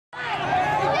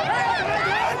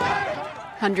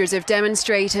Hundreds of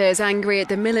demonstrators angry at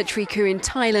the military coup in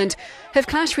Thailand have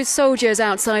clashed with soldiers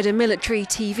outside a military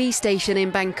TV station in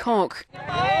Bangkok.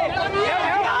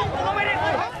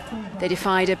 They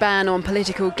defied a ban on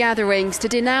political gatherings to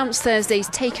denounce Thursday's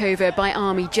takeover by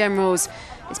army generals.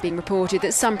 It's been reported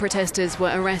that some protesters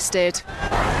were arrested.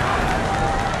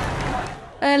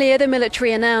 Earlier, the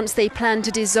military announced they plan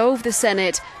to dissolve the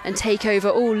Senate and take over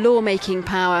all lawmaking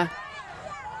power.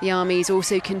 The army is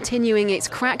also continuing its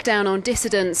crackdown on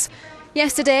dissidents.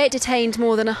 Yesterday, it detained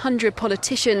more than 100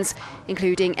 politicians,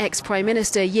 including ex-Prime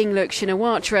Minister Yingluck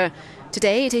Shinawatra.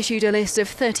 Today, it issued a list of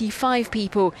 35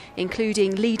 people,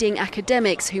 including leading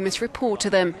academics who must report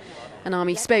to them. An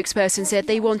army spokesperson said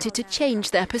they wanted to change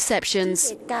their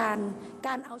perceptions.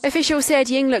 Officials said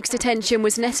Yingluck's detention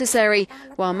was necessary,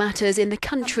 while matters in the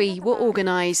country were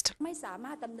organised.